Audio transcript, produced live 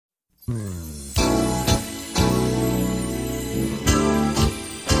Welcome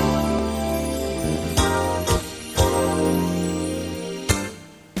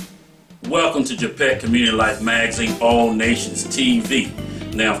to JAPEC Community Life Magazine, All Nations TV.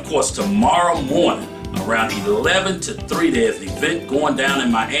 Now, of course, tomorrow morning, around 11 to 3, there's an event going down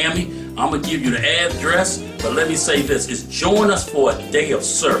in Miami. I'm going to give you the address, but let me say this, is join us for a day of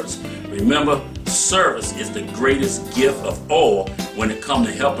service. Remember, service is the greatest gift of all when it comes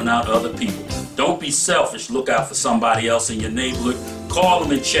to helping out other people. Don't be selfish, look out for somebody else in your neighborhood, call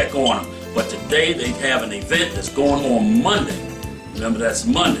them and check on them. But today they have an event that's going on Monday. Remember, that's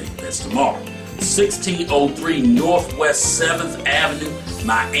Monday, that's tomorrow. 1603 Northwest 7th Avenue,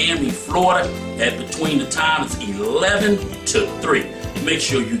 Miami, Florida, at between the times 11 to 3. Make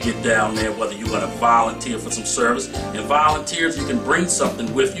sure you get down there, whether you're going to volunteer for some service. And volunteers, you can bring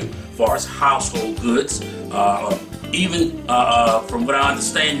something with you as far as household goods. Even from what I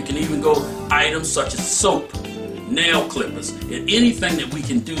understand, you can even go items such as soap, nail clippers, and anything that we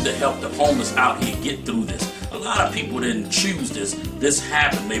can do to help the homeless out here get through this. A lot of people didn't choose this. This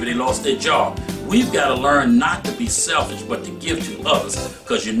happened. Maybe they lost their job. We've got to learn not to be selfish, but to give to others,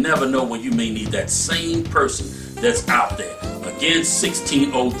 because you never know when you may need that same person that's out there. Again,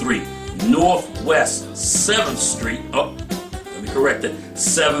 1603 Northwest 7th Street. Oh, let me correct that.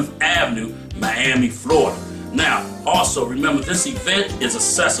 7th Avenue, Miami, Florida. Now, also remember, this event is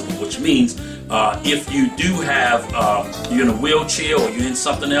accessible, which means if you do have, you're in a wheelchair or you're in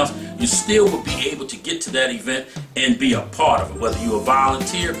something else, you still will be able to get to that event and be a part of it, whether you're a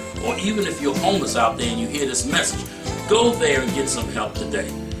volunteer or even if you're homeless out there and you hear this message. Go there and get some help today.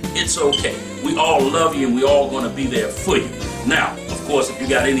 It's okay. We all love you and we all going to be there for you. Now, of course, if you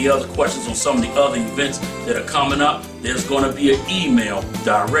got any other questions on some of the other events that are coming up, there's going to be an email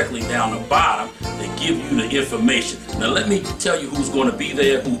directly down the bottom that give you the information. Now, let me tell you who's going to be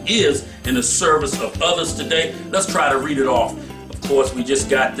there, who is in the service of others today. Let's try to read it off. Of course, we just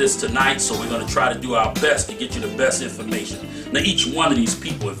got this tonight, so we're going to try to do our best to get you the best information. Now, each one of these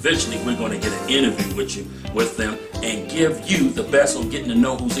people, eventually, we're going to get an interview with them and give you the best on getting to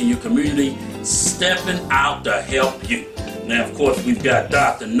know who's in your community, stepping out to help you. Now, of course, we've got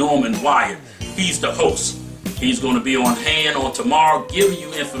Dr. Norman Wyatt. He's the host. He's going to be on hand on tomorrow, giving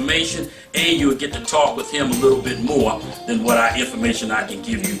you information, and you'll get to talk with him a little bit more than what information I can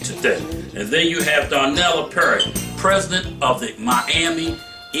give you today. And then you have Darnella Perry, president of the Miami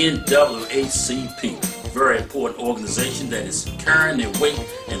NAACP. Very important organization that is carrying their weight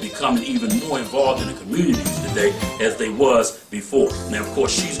and becoming even more involved in the communities today as they was before. Now, of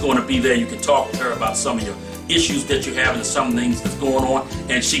course, she's going to be there. You can talk with her about some of your issues that you have and some things that's going on,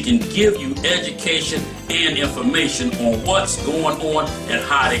 and she can give you education and information on what's going on and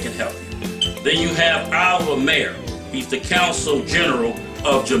how they can help you. Then you have Ave Miami. He's the Consul General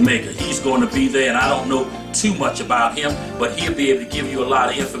of Jamaica. He's going to be there, and I don't know too much about him, but he'll be able to give you a lot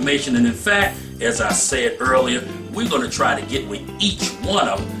of information. And in fact, as I said earlier, we're going to try to get with each one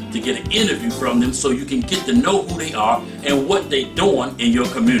of them to get an interview from them so you can get to know who they are and what they're doing in your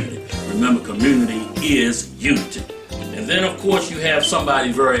community. Remember, community is unity. And then, of course, you have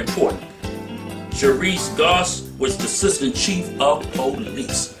somebody very important. Sharice Goss was the Assistant Chief of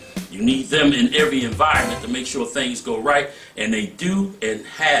Police. You need them in every environment to make sure things go right, and they do and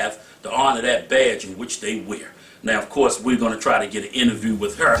have to honor that badge in which they wear. Now, of course, we're going to try to get an interview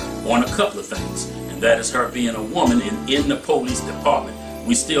with her on a couple of things, and that is her being a woman in the police department.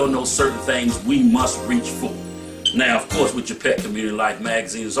 We still know certain things we must reach for. Now, of course, with JAPEC Community Life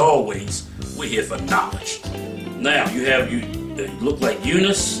Magazine, as always, we're here for knowledge. Now, you look like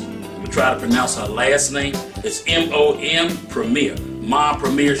Eunice. We try to pronounce her last name. It's M-O-M Premier. Mom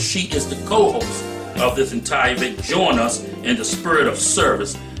Premier. She is the co-host of this entire event. Join us in the spirit of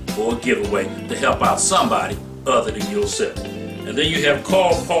service for a giveaway to help out somebody other than yourself. And then you have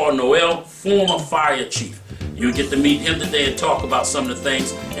Carl Paul Noel, former fire chief. You'll get to meet him today and talk about some of the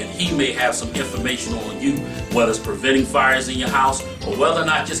things, and he may have some information on you, whether it's preventing fires in your house or whether or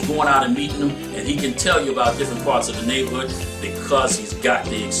not just going out and meeting them, and he can tell you about different parts of the neighborhood because he's got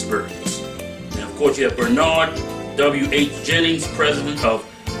the experience. And of course, you have Bernard W.H. Jennings, president of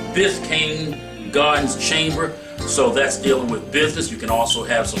Biscayne Gardens Chamber. So that's dealing with business. You can also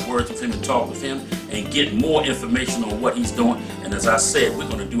have some words with him and talk with him and get more information on what he's doing. And as I said, we're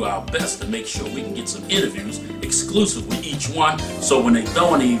going to do our best to make sure we can get some interviews exclusive with each one. So when they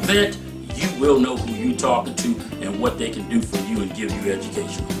throw an event, you will know who you're talking to and what they can do for you and give you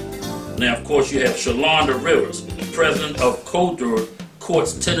education. Now, of course, you have Shalonda Rivers, president of Codor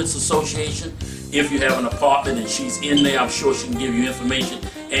Courts Tenants Association. If you have an apartment and she's in there, I'm sure she can give you information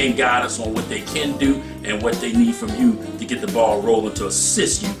and guidance on what they can do and what they need from you to get the ball rolling to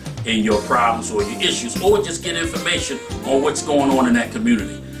assist you in your problems or your issues, or just get information on what's going on in that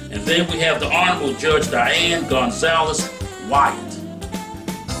community. And then we have the Honorable Judge Diane Gonzalez Wyatt.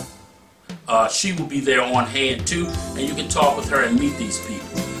 She will be there on hand too, and you can talk with her and meet these people.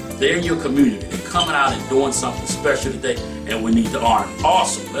 They're in your community. They're coming out and doing something special today, and we need to honor them.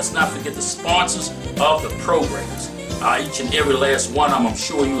 Also, let's not forget the sponsors of the programs. Each and every last one of them, I'm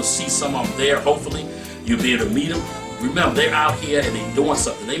sure you'll see some of them there. Hopefully, you'll be able to meet them. Remember, they're out here and they're doing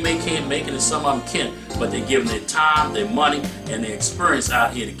something. They can't make it, and some of them can, but they're giving their time, their money, and their experience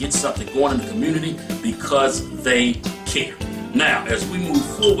out here to get something going in the community because they care. Now, as we move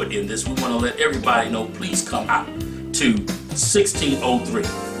forward in this, we want to let everybody know, please come out to 1603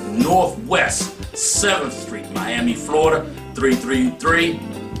 Northwest 7th Street, Miami, Florida,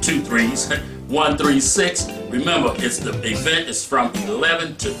 333-136. Remember, the event is from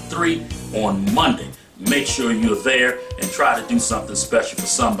 11 to 3 on Monday. Make sure you're there and try to do something special for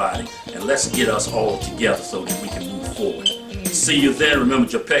somebody, and let's get us all together so that we can move forward. See you then. Remember,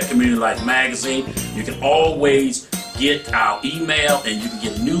 JAPEC Community Life Magazine. You can always get our email, and you can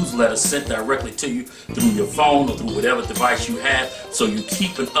get newsletters sent directly to you through your phone or through whatever device you have, so you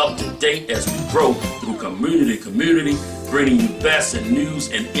keep it up to date as we grow through community, bringing you best in news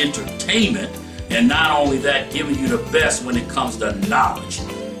and entertainment, and not only that, giving you the best when it comes to knowledge.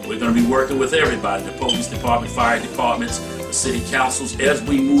 We're going to be working with everybody, the police department, fire departments, the city councils, as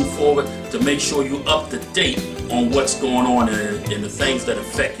we move forward to make sure you're up to date on what's going on and the things that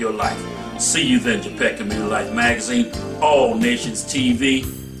affect your life. See you then, JAPEC Community Life Magazine, All Nations TV.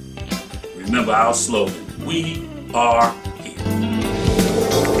 Remember our slogan, we are